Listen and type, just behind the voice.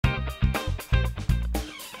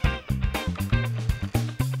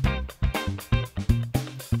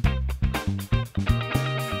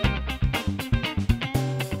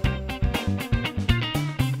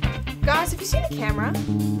you seen a camera?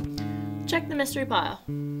 Check the mystery pile.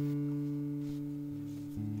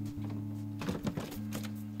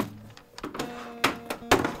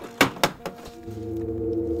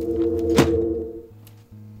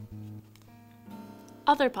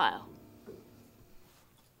 Other pile.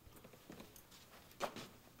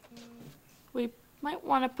 We might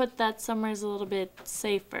want to put that somewhere a little bit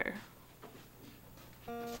safer.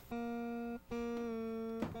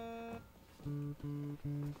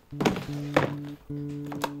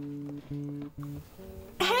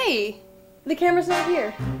 Hey! The camera's not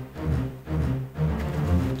here.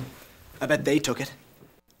 I bet they took it.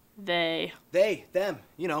 They. They, them,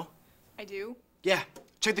 you know. I do? Yeah,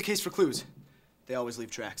 check the case for clues. They always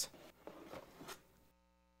leave tracks.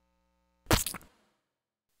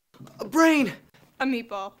 A brain! A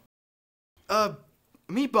meatball. A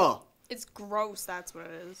meatball. It's gross, that's what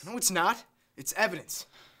it is. No, it's not. It's evidence.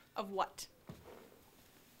 Of what?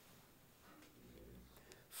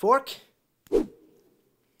 Fork?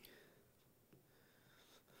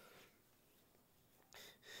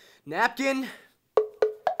 Napkin?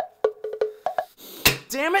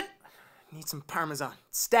 Damn it! Need some Parmesan.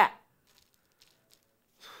 Stat.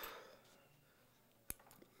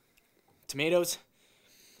 Tomatoes,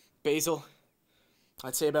 basil,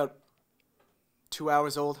 I'd say about 2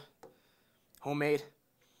 hours old, homemade.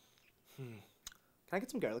 Can I get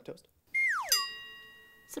some garlic toast?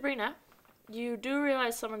 Sabrina, you do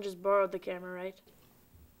realize someone just borrowed the camera, right?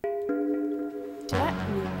 Did that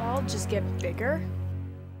meatball just get bigger?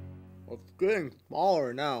 Well, it's getting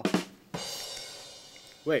smaller now.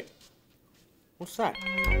 Wait, what's that?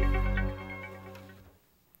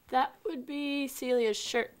 That would be Celia's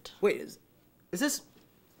shirt. Wait, is this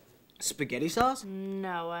spaghetti sauce?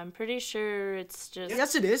 No, I'm pretty sure it's just...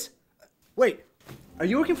 Yes, it is. Wait, are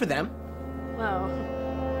you working for them? Well,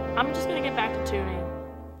 I'm just gonna get back to tuning.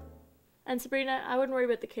 And Sabrina, I wouldn't worry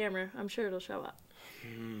about the camera. I'm sure it'll show up.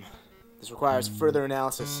 This requires further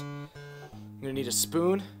analysis. I'm gonna need a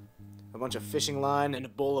spoon, a bunch of fishing line, and a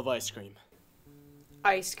bowl of ice cream.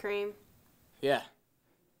 Ice cream? Yeah.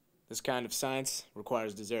 This kind of science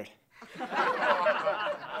requires dessert.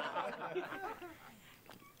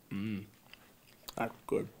 That's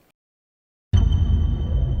good.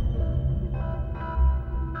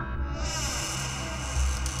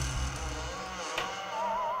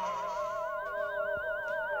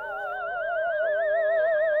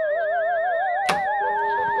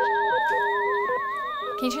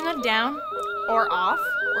 Can you turn that down? Or off?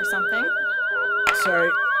 Or something? Sorry.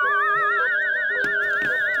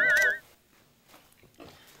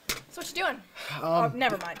 So what you doing? Oh,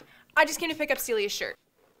 never mind. I just came to pick up Celia's shirt.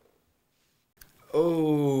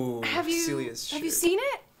 Oh, Have you Celia's shirt. seen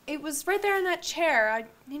it? It was right there in that chair. I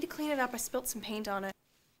need to clean it up. I spilled some paint on it.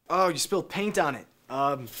 Oh, you spilled paint on it.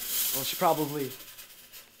 Well, she probably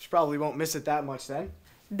won't miss it that much then.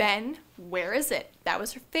 Ben, where is it? That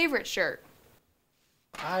was her favorite shirt.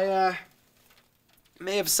 I,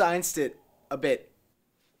 may have scienced it a bit.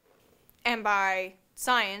 And by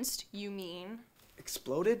scienced, you mean?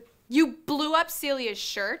 Exploded? You blew up Celia's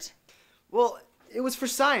shirt? Well, it was for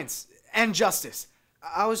science and justice.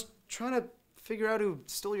 I was trying to figure out who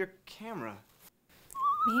stole your camera.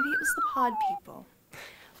 Maybe it was the pod people.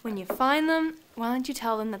 When you find them, why don't you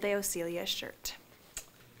tell them that they owe Celia a shirt?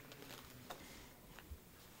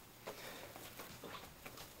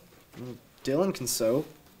 Dylan can sew.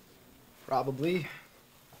 Probably.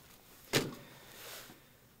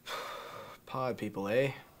 Pod people,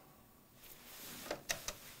 eh?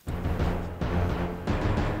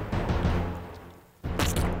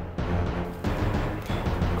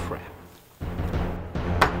 Crap.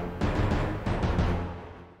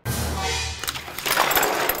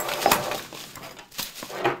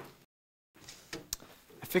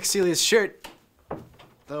 I fixed Celia's shirt,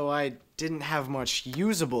 though I didn't have much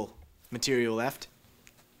usable material left.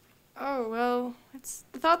 Oh, well, it's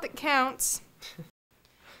the thought that counts.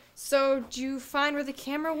 So, did you find where the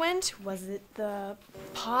camera went? Was it the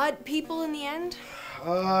pod people in the end?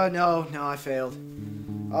 No, I failed.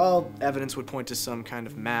 All evidence would point to some kind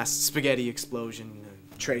of mass spaghetti explosion,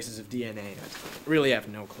 traces of DNA. I really have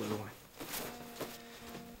no clue.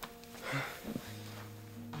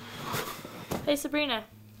 Hey Sabrina,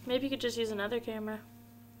 maybe you could just use another camera.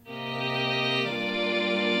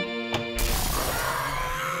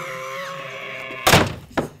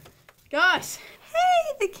 Guys!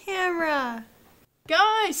 Hey, the camera!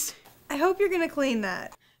 Guys! I hope you're gonna clean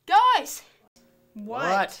that. Guys!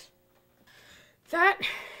 What? That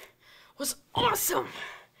was awesome!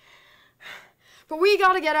 But we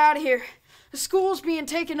gotta get out of here. The school's being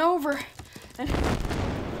taken over. And...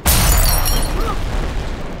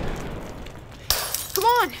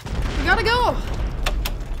 on! We gotta go!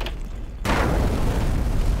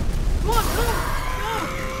 Come on, go!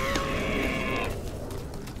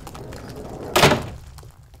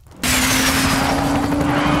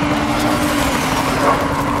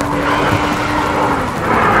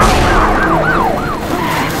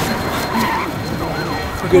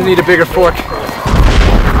 We're gonna need a bigger fork.